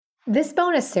This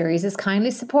bonus series is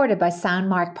kindly supported by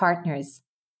Soundmark Partners.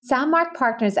 Soundmark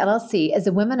Partners LLC is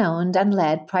a women-owned and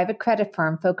led private credit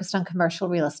firm focused on commercial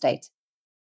real estate.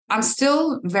 I'm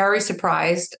still very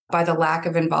surprised by the lack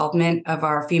of involvement of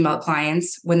our female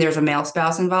clients when there's a male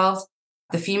spouse involved.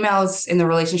 The females in the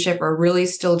relationship are really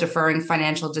still deferring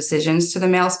financial decisions to the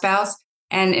male spouse.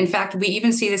 And in fact, we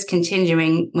even see this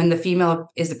continuing when the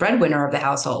female is the breadwinner of the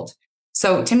household.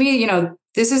 So to me,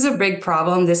 this is a big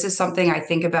problem. This is something I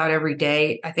think about every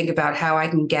day. I think about how I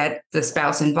can get the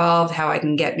spouse involved, how I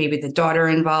can get maybe the daughter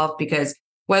involved, because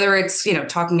whether it's,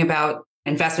 talking about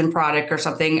investment product or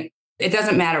something, it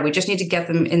doesn't matter. We just need to get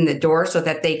them in the door so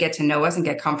that they get to know us and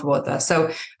get comfortable with us.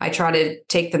 So I try to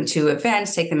take them to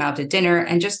events, take them out to dinner,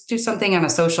 and just do something on a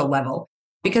social level.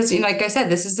 Because, like I said,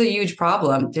 this is a huge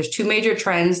problem. There's two major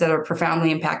trends that are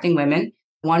profoundly impacting women.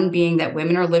 One being that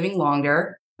women are living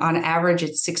longer. On average,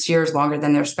 it's 6 years longer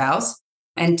than their spouse.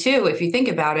 And two, if you think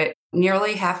about it,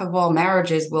 nearly half of all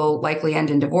marriages will likely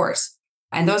end in divorce.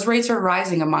 And those rates are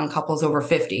rising among couples over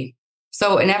 50.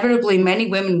 So inevitably, many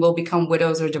women will become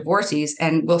widows or divorcees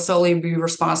and will solely be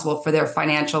responsible for their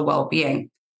financial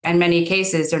well-being. In many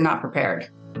cases, they're not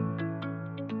prepared.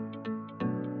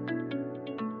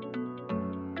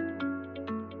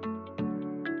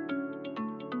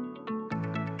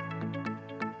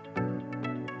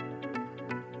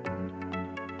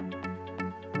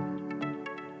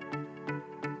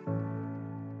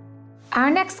 Our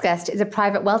next guest is a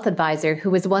private wealth advisor who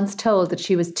was once told that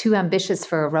she was too ambitious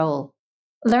for a role.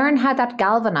 Learn how that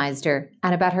galvanized her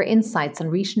and about her insights on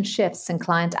recent shifts in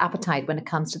client appetite when it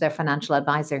comes to their financial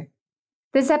advisor.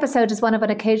 This episode is one of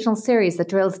an occasional series that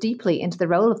drills deeply into the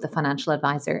role of the financial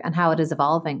advisor and how it is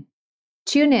evolving.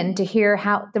 Tune in to hear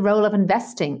how the role of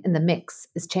investing in the mix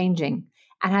is changing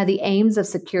and how the aims of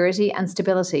security and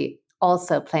stability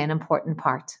also play an important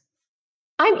part.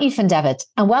 I'm Aoife Devitt,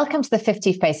 and welcome to the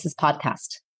 50 Faces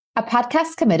podcast, a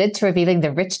podcast committed to revealing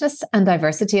the richness and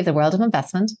diversity of the world of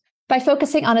investment by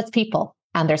focusing on its people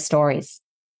and their stories.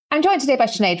 I'm joined today by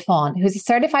Sinead Faughnan, who's a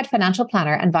certified financial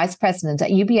planner and vice president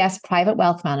at UBS Private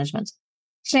Wealth Management.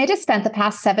 Sinead has spent the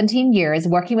past 17 years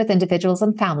working with individuals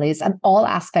and families on all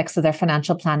aspects of their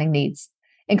financial planning needs,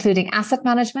 including asset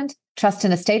management, trust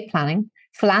and estate planning,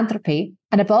 philanthropy,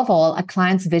 and above all, a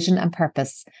client's vision and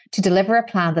purpose to deliver a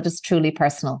plan that is truly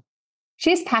personal.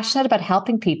 She is passionate about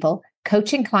helping people,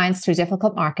 coaching clients through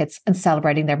difficult markets, and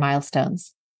celebrating their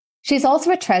milestones. She is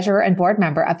also a treasurer and board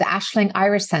member of the Ashling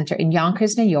Irish Centre in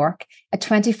Yonkers, New York, a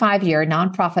 25-year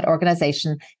nonprofit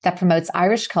organization that promotes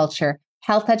Irish culture,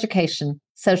 health education,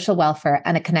 social welfare,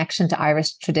 and a connection to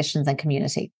Irish traditions and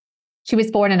community. She was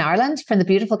born in Ireland from the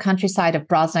beautiful countryside of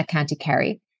Brosna, County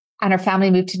Kerry, and her family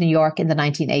moved to New York in the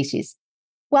 1980s.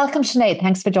 Welcome, Sinead.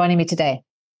 Thanks for joining me today.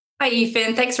 Hi,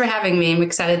 Aoife. Thanks for having me. I'm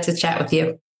excited to chat with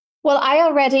you. Well, I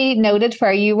already noted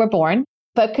where you were born,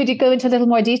 but could you go into a little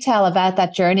more detail about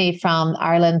that journey from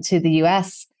Ireland to the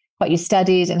US, what you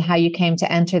studied and how you came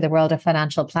to enter the world of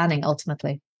financial planning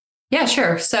ultimately? Yeah,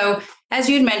 sure. So as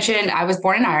you'd mentioned, I was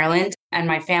born in Ireland and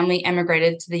my family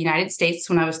emigrated to the United States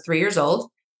when I was 3 years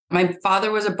old. My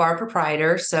father was a bar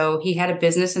proprietor, so he had a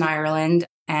business in Ireland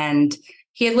and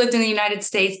he had lived in the United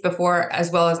States before,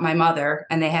 as well as my mother,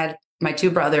 and they had my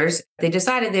two brothers. They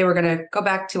decided they were going to go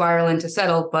back to Ireland to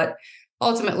settle, but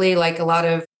ultimately, like a lot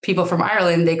of people from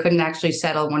Ireland, they couldn't actually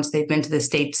settle once they've been to the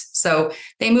States. So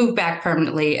they moved back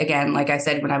permanently again, like I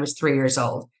said, when I was 3 years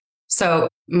old. So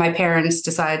my parents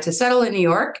decided to settle in New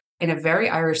York in a very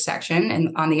Irish section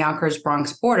and on the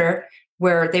Yonkers-Bronx border,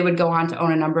 where they would go on to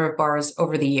own a number of bars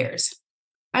over the years.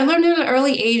 I learned at an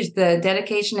early age the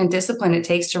dedication and discipline it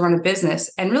takes to run a business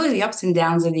and really the ups and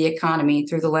downs of the economy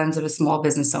through the lens of a small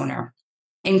business owner.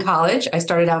 In college, I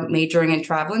started out majoring in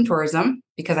travel and tourism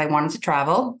because I wanted to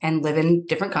travel and live in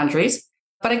different countries.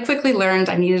 But I quickly learned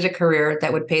I needed a career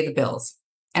that would pay the bills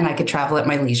and I could travel at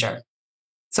my leisure.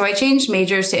 So I changed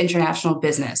majors to international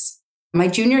business. My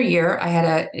junior year, I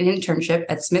had an internship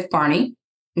at Smith Barney,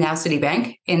 now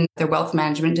Citibank, in their wealth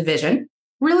management division.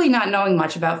 Really not knowing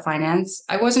much about finance,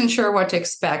 I wasn't sure what to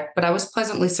expect, but I was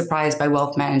pleasantly surprised by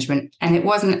wealth management, and it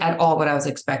wasn't at all what I was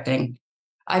expecting.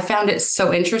 I found it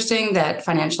so interesting that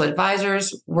financial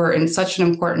advisors were in such an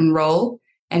important role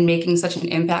and making such an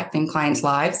impact in clients'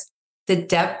 lives. The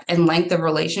depth and length of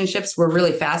relationships were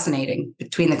really fascinating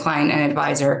between the client and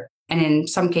advisor, and in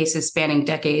some cases spanning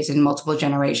decades and multiple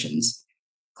generations.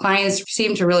 Clients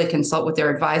seemed to really consult with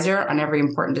their advisor on every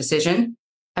important decision.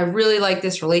 I really liked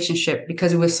this relationship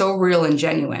because it was so real and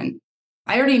genuine.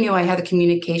 I already knew I had the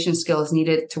communication skills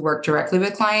needed to work directly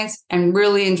with clients and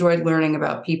really enjoyed learning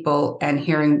about people and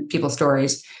hearing people's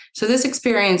stories. So this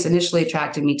experience initially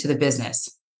attracted me to the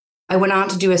business. I went on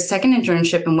to do a second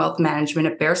internship in wealth management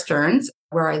at Bear Stearns,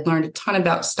 where I learned a ton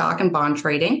about stock and bond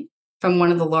trading from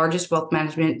one of the largest wealth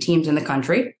management teams in the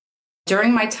country.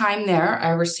 During my time there, I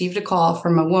received a call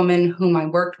from a woman whom I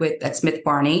worked with at Smith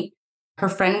Barney. Her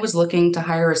friend was looking to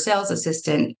hire a sales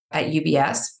assistant at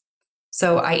UBS.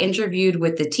 So I interviewed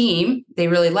with the team. They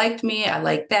really liked me. I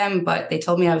liked them, but they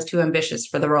told me I was too ambitious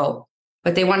for the role.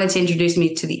 But they wanted to introduce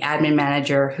me to the admin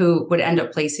manager who would end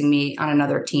up placing me on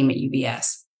another team at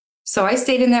UBS. So I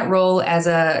stayed in that role as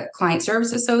a client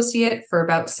service associate for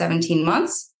about 17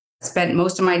 months. Spent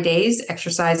most of my days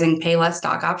exercising pay less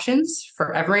stock options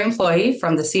for every employee,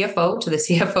 from the CFO to the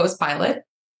CFO's pilot.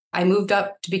 I moved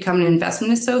up to become an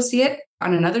investment associate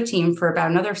on another team for about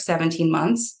another 17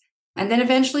 months, and then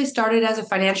eventually started as a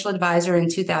financial advisor in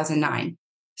 2009.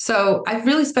 So I've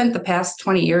really spent the past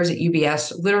 20 years at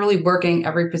UBS literally working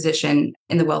every position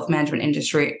in the wealth management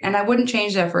industry, and I wouldn't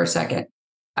change that for a second.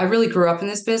 I really grew up in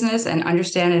this business and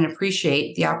understand and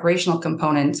appreciate the operational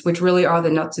components, which really are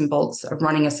the nuts and bolts of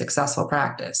running a successful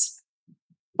practice.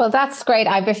 Well, that's great.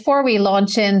 Before we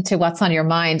launch into what's on your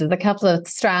mind, there's a couple of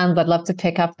strands I'd love to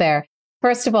pick up there.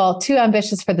 First of all, too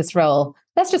ambitious for this role.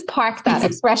 Let's just park that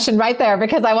expression right there,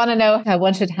 because I want to know how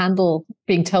one should handle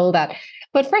being told that.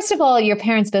 But first of all, your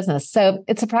parents' business. So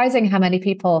it's surprising how many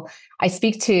people I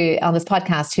speak to on this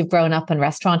podcast who've grown up in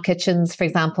restaurant kitchens, for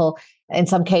example. In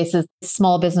some cases,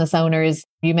 small business owners.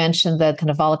 You mentioned the kind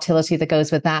of volatility that goes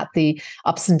with that, the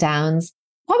ups and downs.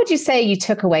 What would you say you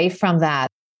took away from that?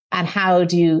 And how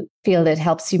do you feel it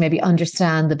helps you maybe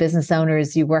understand the business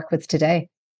owners you work with today?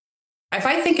 If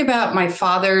I think about my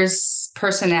father's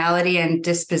personality and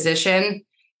disposition,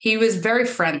 he was very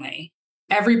friendly.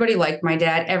 Everybody liked my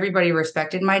dad. Everybody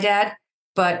respected my dad.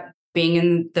 But being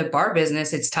in the bar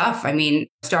business, it's tough. I mean,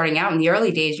 starting out in the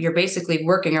early days, you're basically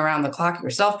working around the clock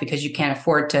yourself because you can't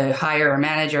afford to hire a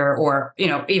manager or,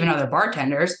 even other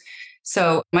bartenders.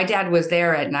 So my dad was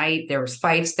there at night. There was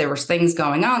fights. There was things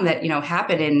going on that,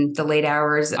 happened in the late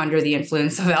hours under the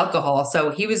influence of alcohol.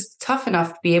 So he was tough enough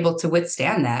to be able to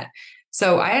withstand that.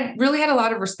 So I had a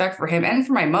lot of respect for him and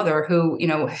for my mother, who,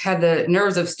 had the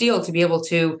nerves of steel to be able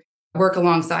to work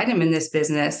alongside him in this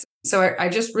business. So I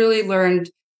just really learned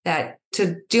that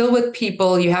to deal with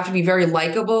people, you have to be very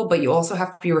likable, but you also have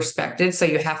to be respected. So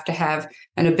you have to have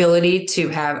an ability to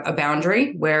have a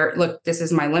boundary where, look, this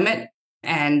is my limit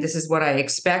and this is what I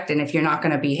expect. And if you're not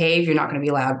going to behave, you're not going to be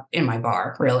allowed in my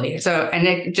bar, really. So, and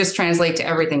it just translates to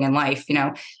everything in life.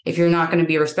 If you're not going to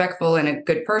be respectful and a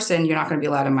good person, you're not going to be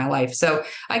allowed in my life. So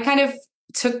I kind of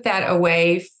took that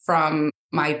away from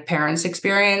my parents'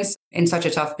 experience in such a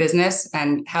tough business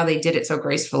and how they did it so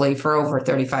gracefully for over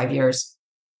 35 years.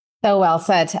 So well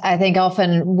said. I think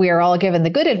often we're all given the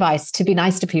good advice to be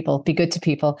nice to people, be good to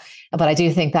people. But I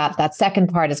do think that second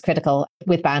part is critical,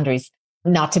 with boundaries,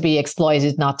 not to be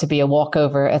exploited, not to be a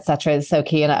walkover, etc. is so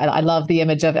key. And I love the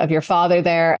image of your father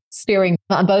there steering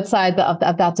on both sides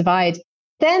of that divide.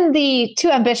 Then the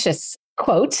too ambitious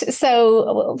quote.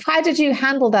 So how did you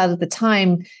handle that at the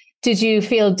time? Did you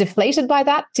feel deflated by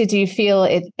that? Did you feel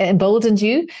it emboldened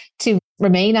you to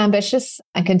remain ambitious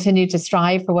and continue to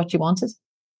strive for what you wanted?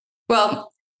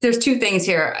 Well, there's two things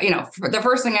here. The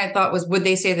first thing I thought was, would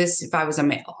they say this if I was a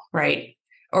male, right?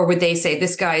 Or would they say,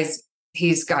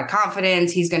 he's got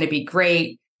confidence, he's going to be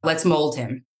great, let's mold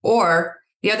him? Or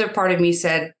the other part of me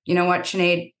said, you know what,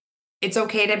 Sinead, it's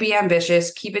okay to be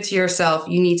ambitious. Keep it to yourself.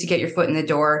 You need to get your foot in the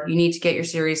door. You need to get your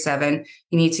Series 7.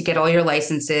 You need to get all your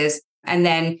licenses and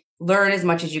then learn as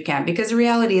much as you can. Because the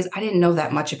reality is, I didn't know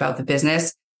that much about the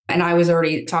business. And I was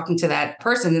already talking to that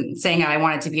person saying I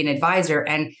wanted to be an advisor.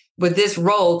 And would this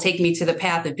role take me to the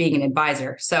path of being an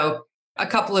advisor? So a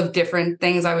couple of different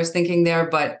things I was thinking there,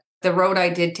 but the road I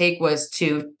did take was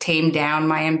to tame down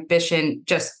my ambition,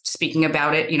 just speaking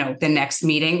about it, the next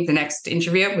meeting, the next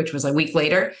interview, which was a week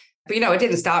later. But, it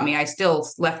didn't stop me. I still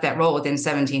left that role within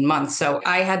 17 months. So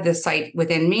I had this sight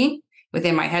within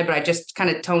my head, but I just kind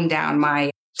of toned down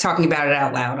my talking about it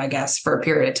out loud, I guess, for a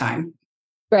period of time.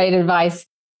 Great advice.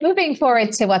 Moving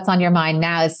forward to what's on your mind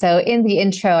now. So in the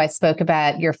intro, I spoke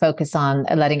about your focus on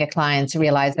letting a client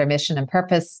realize their mission and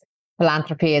purpose,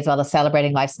 philanthropy, as well as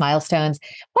celebrating life's milestones.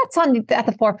 What's at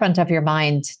the forefront of your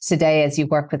mind today as you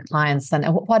work with clients, and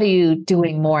what are you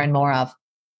doing more and more of?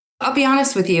 I'll be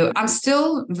honest with you. I'm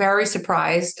still very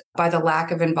surprised by the lack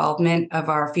of involvement of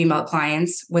our female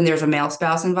clients when there's a male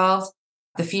spouse involved.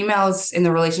 The females in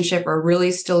the relationship are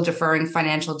really still deferring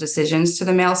financial decisions to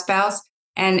the male spouse.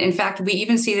 And in fact, we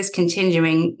even see this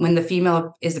continuing when the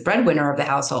female is the breadwinner of the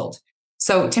household.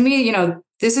 So to me,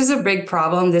 this is a big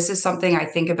problem. This is something I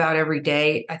think about every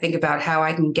day. I think about how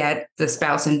I can get the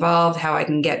spouse involved, how I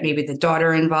can get maybe the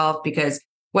daughter involved, because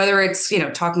whether it's,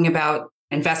 talking about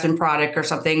investment product or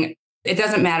something. It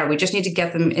doesn't matter. We just need to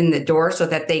get them in the door so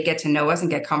that they get to know us and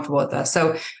get comfortable with us.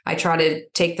 So I try to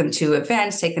take them to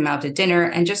events, take them out to dinner,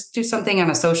 and just do something on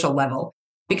a social level.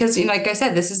 Because, like I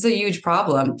said, this is a huge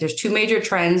problem. There's two major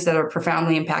trends that are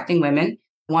profoundly impacting women.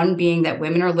 One being that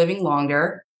women are living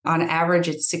longer. On average,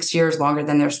 it's 6 years longer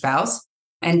than their spouse.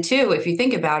 And two, if you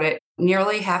think about it,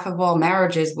 nearly half of all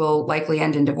marriages will likely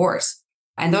end in divorce.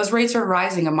 And those rates are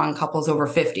rising among couples over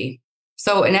 50.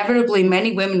 So inevitably,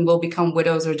 many women will become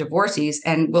widows or divorcees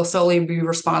and will solely be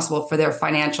responsible for their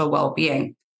financial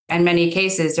well-being. In many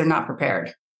cases, they're not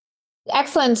prepared.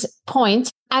 Excellent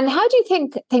point. And how do you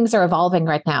think things are evolving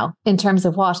right now in terms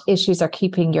of what issues are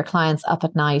keeping your clients up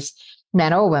at night,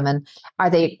 men or women? Are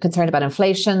they concerned about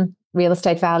inflation, real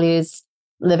estate values,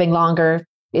 living longer?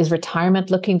 Is retirement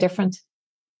looking different?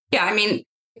 Yeah,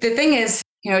 the thing is,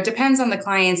 it depends on the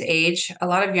client's age. A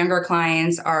lot of younger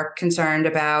clients are concerned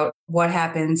about what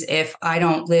happens if I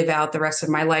don't live out the rest of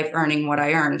my life earning what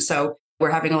I earn. So we're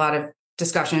having a lot of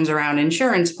discussions around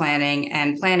insurance planning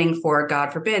and planning for,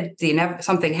 God forbid,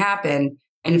 something happen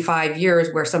in 5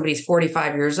 years where somebody's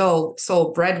 45 years old,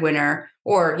 sole breadwinner,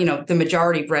 or, the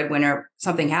majority breadwinner,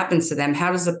 something happens to them.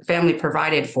 How does the family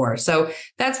provided for? So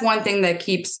that's one thing that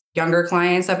keeps younger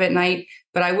clients up at night.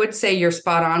 But I would say you're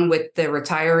spot on with the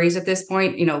retirees at this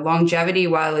point. Longevity,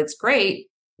 while it's great,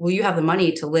 will you have the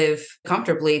money to live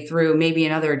comfortably through maybe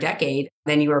another decade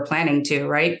than you were planning to,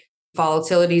 right?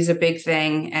 Volatility is a big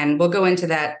thing. And we'll go into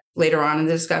that later on in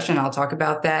the discussion. I'll talk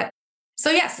about that. So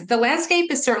yes, the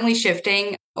landscape is certainly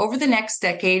shifting. Over the next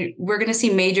decade, we're going to see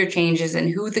major changes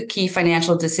in who the key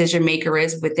financial decision maker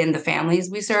is within the families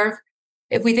we serve.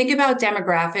 If we think about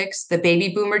demographics, the baby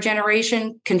boomer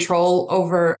generation control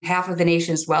over half of the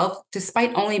nation's wealth,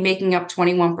 despite only making up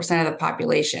 21% of the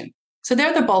population. So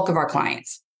they're the bulk of our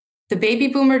clients. The baby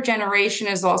boomer generation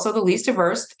is also the least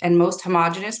diverse and most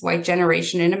homogenous white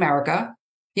generation in America.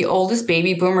 The oldest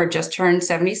baby boomer just turned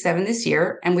 77 this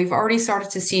year, and we've already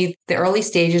started to see the early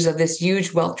stages of this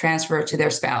huge wealth transfer to their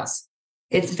spouse.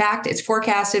 In fact, it's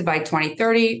forecasted by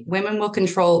 2030, women will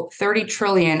control 30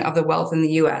 trillion of the wealth in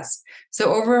the US.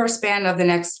 So over a span of the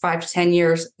next 5 to 10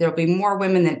 years, there'll be more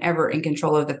women than ever in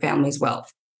control of the family's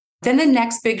wealth. Then the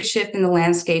next big shift in the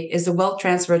landscape is the wealth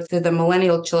transfer to the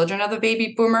millennial children of the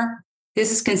baby boomer. This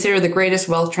is considered the greatest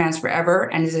wealth transfer ever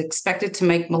and is expected to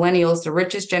make millennials the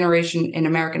richest generation in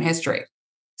American history.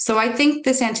 So I think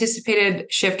this anticipated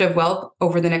shift of wealth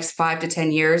over the next 5 to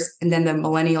 10 years, and then the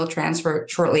millennial transfer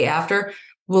shortly after,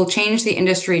 will change the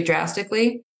industry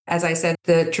drastically. As I said,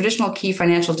 the traditional key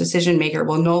financial decision maker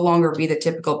will no longer be the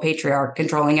typical patriarch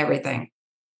controlling everything.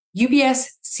 UBS,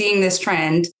 seeing this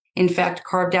trend, in fact,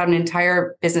 carved out an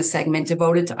entire business segment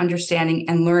devoted to understanding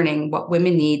and learning what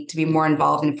women need to be more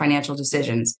involved in financial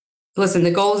decisions. Listen,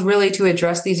 the goal is really to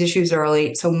address these issues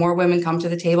early so more women come to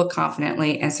the table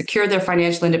confidently and secure their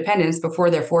financial independence before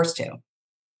they're forced to.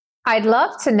 I'd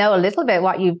love to know a little bit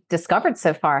what you've discovered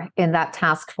so far in that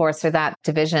task force or that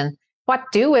division. What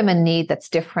do women need that's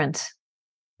different?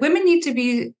 Women need to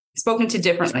be spoken to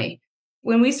differently.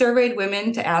 When we surveyed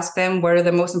women to ask them what are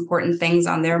the most important things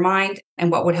on their mind and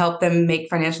what would help them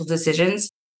make financial decisions,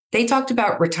 they talked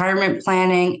about retirement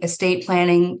planning, estate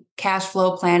planning, cash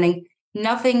flow planning.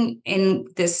 Nothing in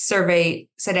this survey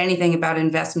said anything about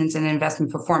investments and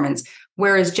investment performance.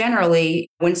 Whereas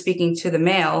generally, when speaking to the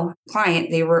male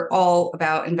client, they were all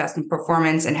about investment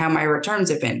performance and how my returns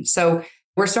have been. So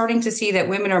we're starting to see that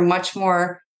women are much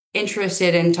more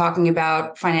interested in talking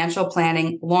about financial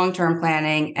planning, long-term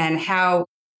planning, and how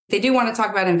they do want to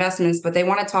talk about investments, but they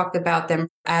want to talk about them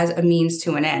as a means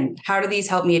to an end. How do these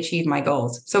help me achieve my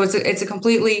goals? So it's a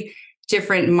completely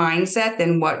different mindset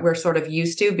than what we're sort of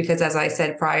used to, because as I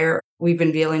said prior, we've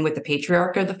been dealing with the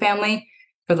patriarch of the family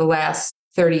for the last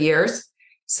 30 years.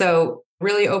 So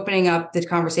really opening up the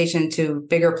conversation to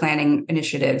bigger planning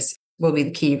initiatives will be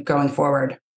the key going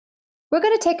forward. We're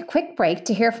going to take a quick break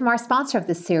to hear from our sponsor of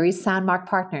this series, Sandmark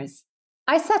Partners.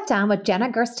 I sat down with Jenna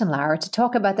Gerstenlauer to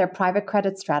talk about their private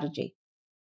credit strategy.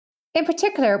 In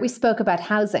particular, we spoke about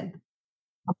housing.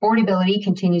 Affordability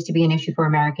continues to be an issue for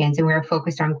Americans, and we are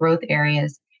focused on growth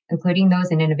areas, including those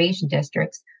in innovation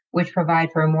districts, which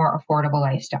provide for a more affordable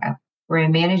lifestyle, where a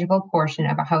manageable portion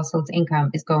of a household's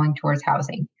income is going towards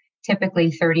housing. Typically,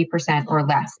 30% or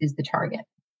less is the target.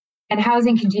 And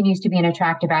housing continues to be an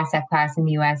attractive asset class in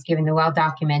the U.S., given the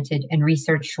well-documented and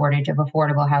researched shortage of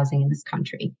affordable housing in this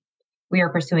country. We are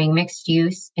pursuing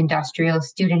mixed-use, industrial,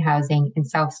 student housing, and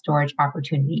self-storage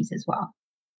opportunities as well.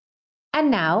 And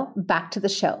now, back to the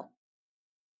show.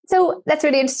 So that's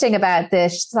really interesting about the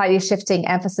slightly shifting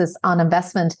emphasis on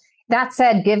investment. That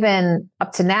said, given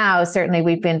up to now, certainly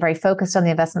we've been very focused on the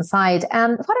investment side.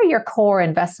 What are your core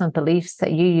investment beliefs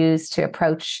that you use to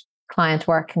approach client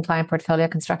work and client portfolio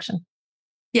construction?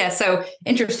 Yeah, so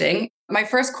interesting. My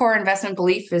first core investment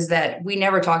belief is that we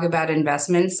never talk about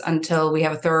investments until we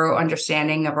have a thorough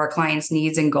understanding of our clients'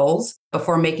 needs and goals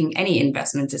before making any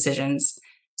investment decisions.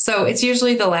 So it's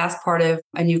usually the last part of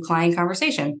a new client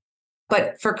conversation.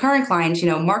 But for current clients,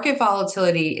 market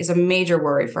volatility is a major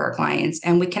worry for our clients,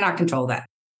 and we cannot control that.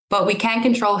 But we can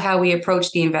control how we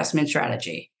approach the investment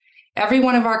strategy. Every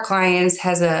one of our clients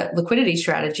has a liquidity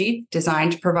strategy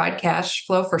designed to provide cash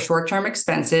flow for short-term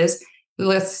expenses,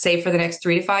 let's say for the next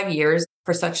 3 to 5 years,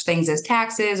 for such things as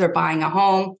taxes or buying a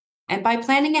home. And by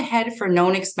planning ahead for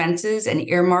known expenses and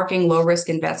earmarking low-risk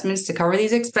investments to cover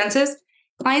these expenses,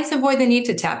 clients avoid the need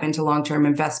to tap into long-term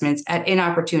investments at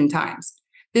inopportune times.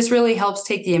 This really helps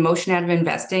take the emotion out of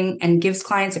investing and gives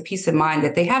clients a peace of mind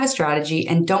that they have a strategy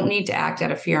and don't need to act out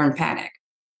of fear and panic.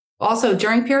 Also,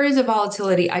 during periods of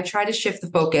volatility, I try to shift the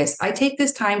focus. I take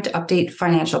this time to update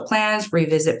financial plans,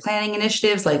 revisit planning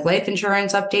initiatives like life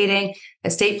insurance updating,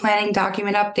 estate planning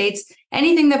document updates,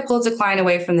 anything that pulls a client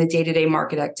away from the day-to-day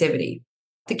market activity.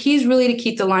 The key is really to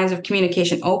keep the lines of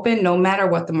communication open no matter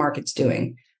what the market's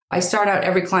doing. I start out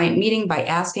every client meeting by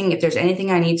asking if there's anything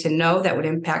I need to know that would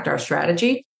impact our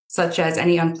strategy, such as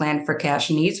any unplanned for cash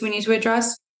needs we need to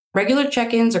address. Regular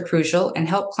check-ins are crucial and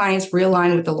help clients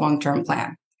realign with the long-term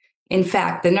plan. In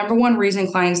fact, the number one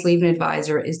reason clients leave an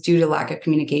advisor is due to lack of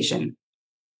communication.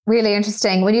 Really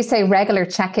interesting. When you say regular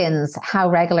check-ins, how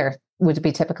regular would it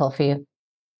be typical for you?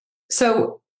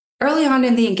 So early on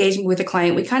in the engagement with a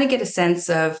client, we kind of get a sense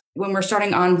of when we're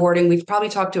starting onboarding, we've probably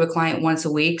talked to a client once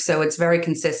a week, so it's very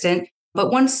consistent.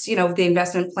 But once, the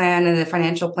investment plan and the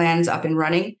financial plan's up and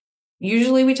running,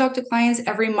 usually we talk to clients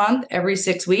every month, every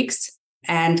 6 weeks,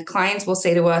 and clients will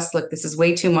say to us, look, this is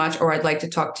way too much, or I'd like to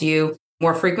talk to you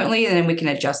more frequently, and then we can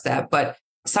adjust that. But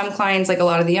some clients, like a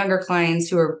lot of the younger clients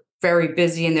who are very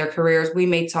busy in their careers, we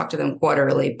may talk to them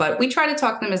quarterly, but we try to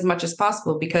talk to them as much as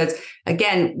possible because,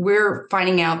 again, we're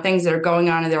finding out things that are going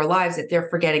on in their lives that they're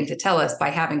forgetting to tell us by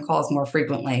having calls more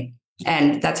frequently.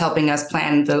 And that's helping us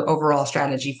plan the overall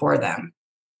strategy for them.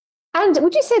 And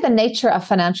would you say the nature of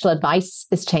financial advice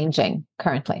is changing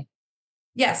currently?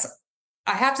 Yes,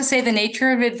 I have to say the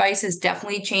nature of advice is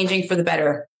definitely changing for the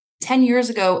better. 10 years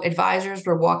ago, advisors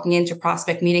were walking into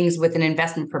prospect meetings with an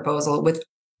investment proposal with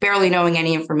barely knowing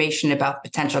any information about the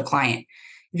potential client.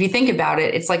 If you think about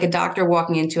it, it's like a doctor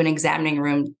walking into an examining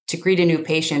room to greet a new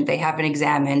patient they haven't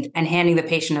examined and handing the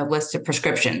patient a list of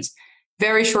prescriptions.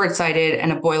 Very short-sighted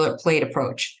and a boilerplate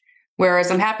approach. Whereas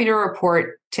I'm happy to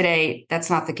report today, that's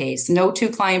not the case. No two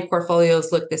client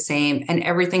portfolios look the same, and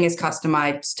everything is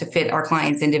customized to fit our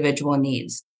clients' individual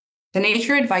needs. The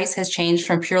nature of advice has changed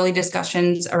from purely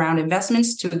discussions around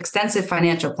investments to extensive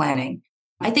financial planning.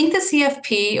 I think the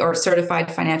CFP, or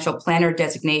Certified Financial Planner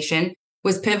designation,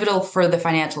 was pivotal for the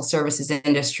financial services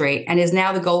industry and is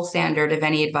now the gold standard of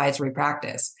any advisory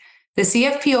practice. The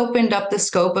CFP opened up the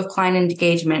scope of client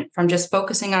engagement from just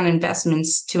focusing on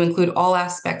investments to include all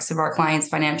aspects of our clients'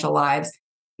 financial lives.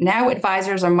 Now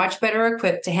advisors are much better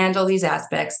equipped to handle these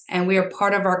aspects, and we are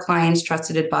part of our clients'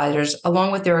 trusted advisors,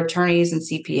 along with their attorneys and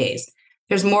CPAs.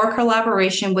 There's more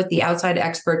collaboration with the outside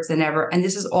experts than ever, and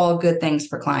this is all good things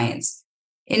for clients.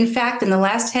 In fact, in the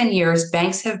last 10 years,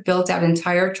 banks have built out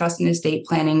entire trust and estate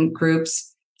planning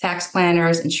groups, tax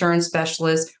planners, insurance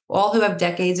specialists, all who have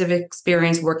decades of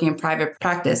experience working in private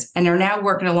practice and are now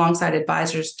working alongside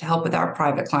advisors to help with our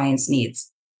private clients' needs.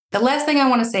 The last thing I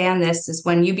want to say on this is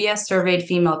when UBS surveyed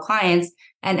female clients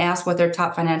and asked what their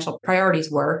top financial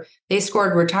priorities were, they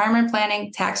scored retirement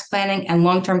planning, tax planning, and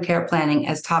long-term care planning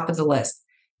as top of the list.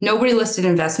 Nobody listed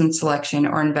investment selection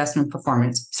or investment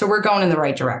performance, so we're going in the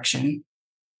right direction.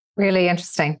 Really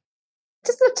interesting.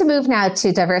 Just look to move now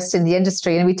to diversity in the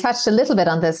industry, and we touched a little bit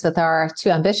on this with our Too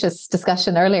Ambitious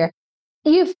discussion earlier.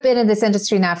 You've been in this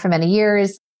industry now for many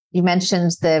years. You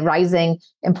mentioned the rising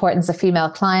importance of female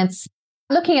clients.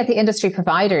 Looking at the industry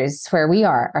providers where we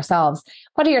are ourselves,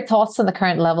 what are your thoughts on the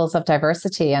current levels of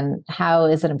diversity and how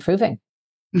is it improving?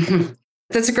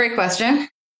 That's a great question.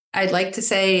 I'd like to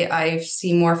say I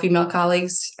see more female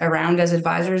colleagues around as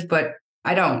advisors, but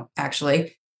I don't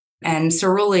actually. And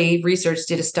Cerulli Research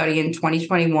did a study in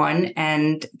 2021,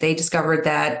 and they discovered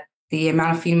that the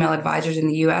amount of female advisors in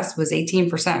the US was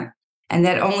 18%, and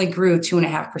that only grew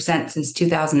 2.5% since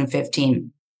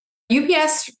 2015.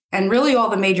 UBS and really all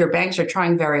the major banks are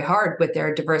trying very hard with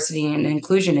their diversity and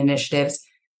inclusion initiatives,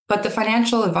 but the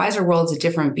financial advisor world is a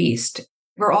different beast.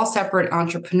 We're all separate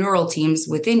entrepreneurial teams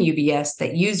within UBS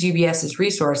that use UBS's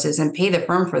resources and pay the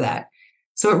firm for that.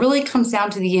 So it really comes down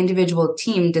to the individual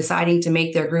team deciding to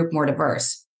make their group more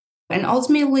diverse. And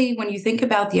ultimately, when you think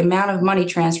about the amount of money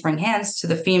transferring hands to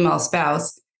the female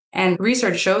spouse, and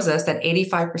research shows us that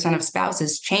 85% of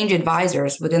spouses change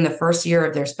advisors within the first year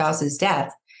of their spouse's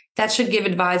death, that should give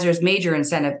advisors major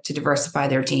incentive to diversify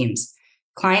their teams.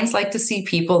 Clients like to see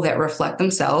people that reflect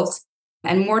themselves,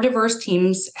 and more diverse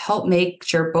teams help make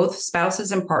sure both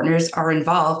spouses and partners are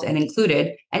involved and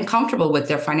included and comfortable with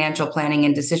their financial planning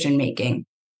and decision making.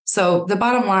 So the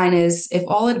bottom line is, if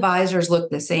all advisors look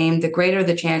the same, the greater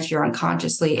the chance you're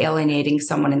unconsciously alienating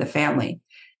someone in the family.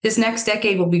 This next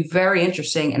decade will be very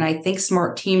interesting, and I think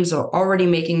smart teams are already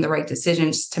making the right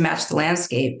decisions to match the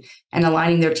landscape and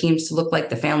aligning their teams to look like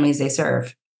the families they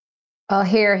serve. Oh,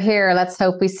 here. Let's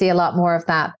hope we see a lot more of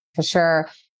that for sure.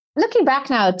 Looking back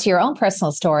now to your own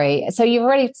personal story, so you've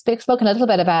already spoken a little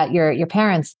bit about your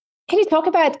parents. Can you talk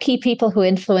about key people who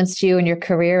influenced you in your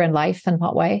career and life, and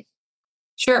what way?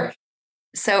 Sure.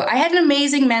 So I had an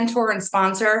amazing mentor and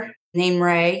sponsor named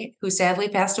Ray, who sadly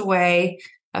passed away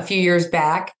a few years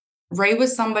back. Ray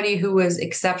was somebody who was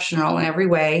exceptional in every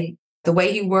way. The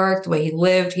way he worked, the way he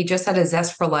lived, he just had a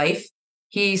zest for life.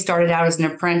 He started out as an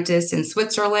apprentice in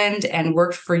Switzerland and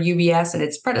worked for UBS and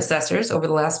its predecessors over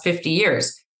the last 50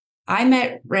 years. I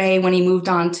met Ray when he moved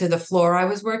on to the floor I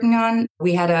was working on.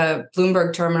 We had a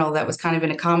Bloomberg terminal that was kind of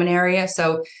in a common area.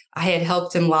 So I had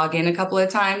helped him log in a couple of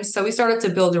times. So we started to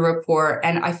build a rapport,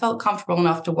 and I felt comfortable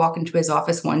enough to walk into his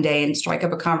office one day and strike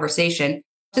up a conversation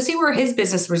to see where his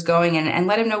business was going and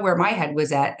let him know where my head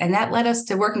was at. And that led us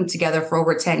to working together for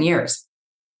over 10 years.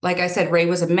 Like I said, Ray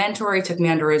was a mentor. He took me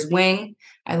under his wing.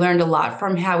 I learned a lot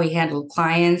from how he handled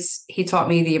clients. He taught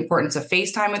me the importance of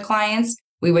FaceTime with clients.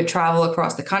 We would travel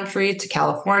across the country to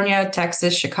California,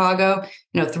 Texas, Chicago,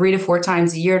 3 to 4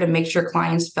 times a year to make sure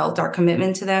clients felt our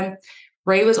commitment to them.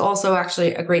 Ray was also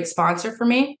actually a great sponsor for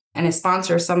me. And a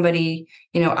sponsor is somebody,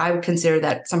 I would consider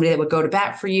that somebody that would go to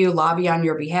bat for you, lobby on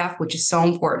your behalf, which is so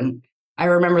important. I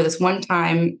remember this one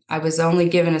time I was only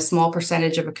given a small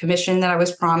percentage of a commission that I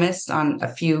was promised on a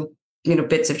few,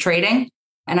 bits of trading.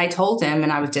 And I told him,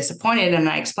 and I was disappointed. And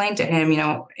I explained to him,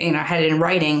 I had it in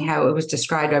writing how it was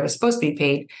described I was supposed to be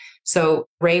paid. So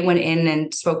Ray went in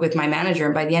and spoke with my manager.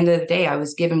 And by the end of the day, I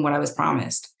was given what I was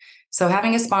promised. So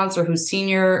having a sponsor who's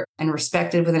senior and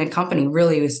respected within a company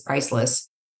really was priceless.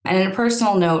 And in a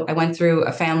personal note, I went through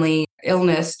a family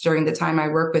illness during the time I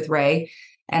worked with Ray,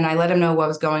 and I let him know what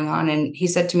was going on. And he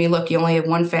said to me, look, you only have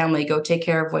one family, go take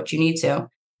care of what you need to.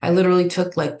 I literally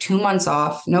took like 2 months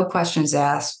off, no questions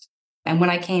asked. And when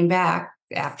I came back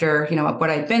after, what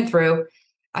I'd been through,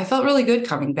 I felt really good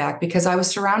coming back because I was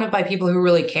surrounded by people who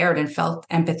really cared and felt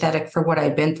empathetic for what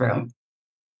I'd been through.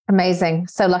 Amazing.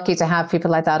 So lucky to have people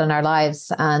like that in our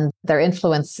lives, and their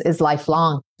influence is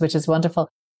lifelong, which is wonderful.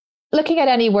 Looking at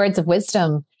any words of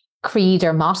wisdom, creed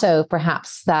or motto,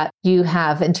 perhaps, that you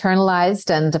have internalized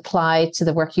and applied to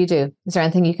the work you do. Is there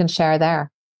anything you can share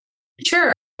there?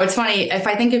 Sure. It's funny. If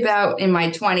I think about in my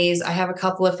 20s, I have a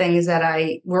couple of things that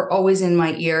were always in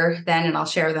my ear then, and I'll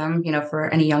share them, for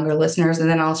any younger listeners. And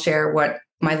then I'll share what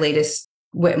my latest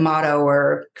motto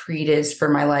or creed is for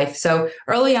my life. So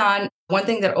early on, one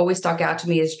thing that always stuck out to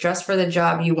me is dress for the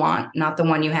job you want, not the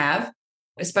one you have.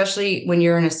 Especially when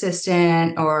you're an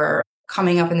assistant or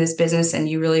coming up in this business and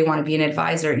you really want to be an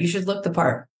advisor, you should look the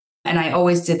part. And I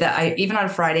always did that. Even on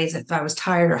Fridays, if I was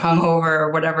tired or hungover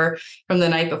or whatever from the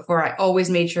night before, I always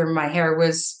made sure my hair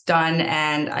was done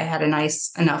and I had a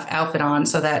nice enough outfit on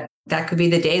so that could be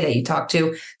the day that you talk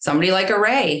to somebody like a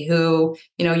Ray who,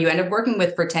 you end up working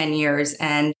with for 10 years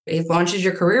and it launches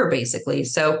your career basically.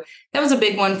 So that was a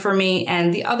big one for me.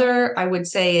 And the other I would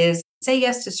say is say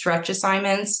yes to stretch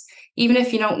assignments. Even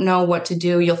if you don't know what to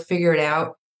do, you'll figure it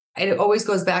out. It always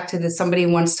goes back to this. Somebody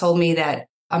once told me that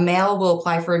a male will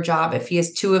apply for a job if he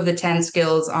has 2 of the 10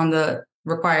 skills on the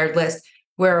required list,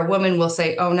 where a woman will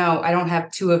say, oh, no, I don't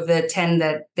have 2 of the 10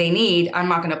 that they need. I'm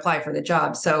not going to apply for the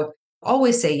job. So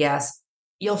always say yes.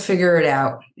 You'll figure it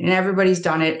out. And everybody's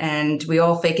done it. And we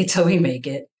all fake it till we make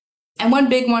it. And one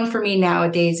big one for me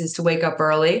nowadays is to wake up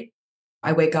early.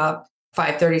 I wake up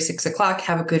 5:30, 6 o'clock,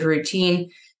 have a good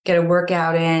routine, get a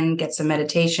workout in, get some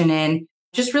meditation in,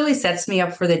 just really sets me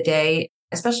up for the day,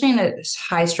 especially in a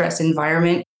high stress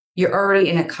environment. You're already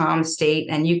in a calm state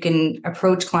and you can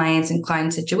approach clients and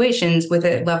client situations with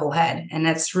a level head. And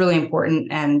that's really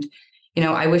important. And,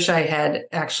 I wish I had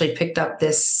actually picked up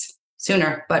this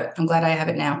sooner, but I'm glad I have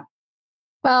it now.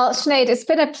 Well, Sinead, it's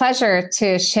been a pleasure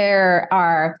to share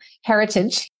our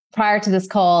heritage prior to this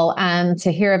call and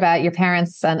to hear about your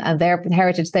parents and their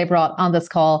heritage they brought on this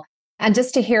call. And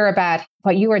just to hear about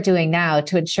what you are doing now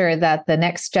to ensure that the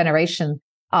next generation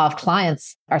of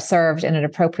clients are served in an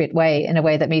appropriate way, in a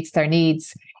way that meets their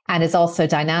needs and is also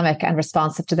dynamic and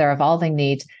responsive to their evolving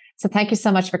need. So thank you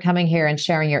so much for coming here and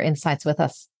sharing your insights with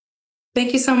us.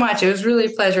 Thank you so much. It was really a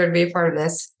pleasure to be a part of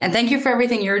this. And thank you for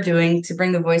everything you're doing to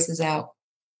bring the voices out.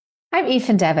 I'm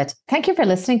Aoife Devitt. Thank you for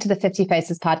listening to the 50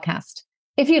 Faces podcast.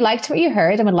 If you liked what you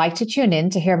heard and would like to tune in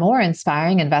to hear more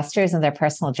inspiring investors and their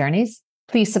personal journeys,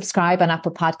 please subscribe on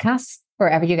Apple Podcasts,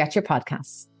 wherever you get your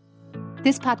podcasts.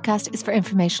 This podcast is for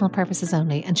informational purposes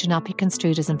only and should not be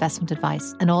construed as investment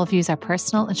advice, and all views are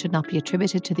personal and should not be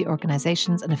attributed to the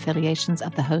organizations and affiliations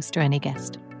of the host or any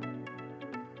guest.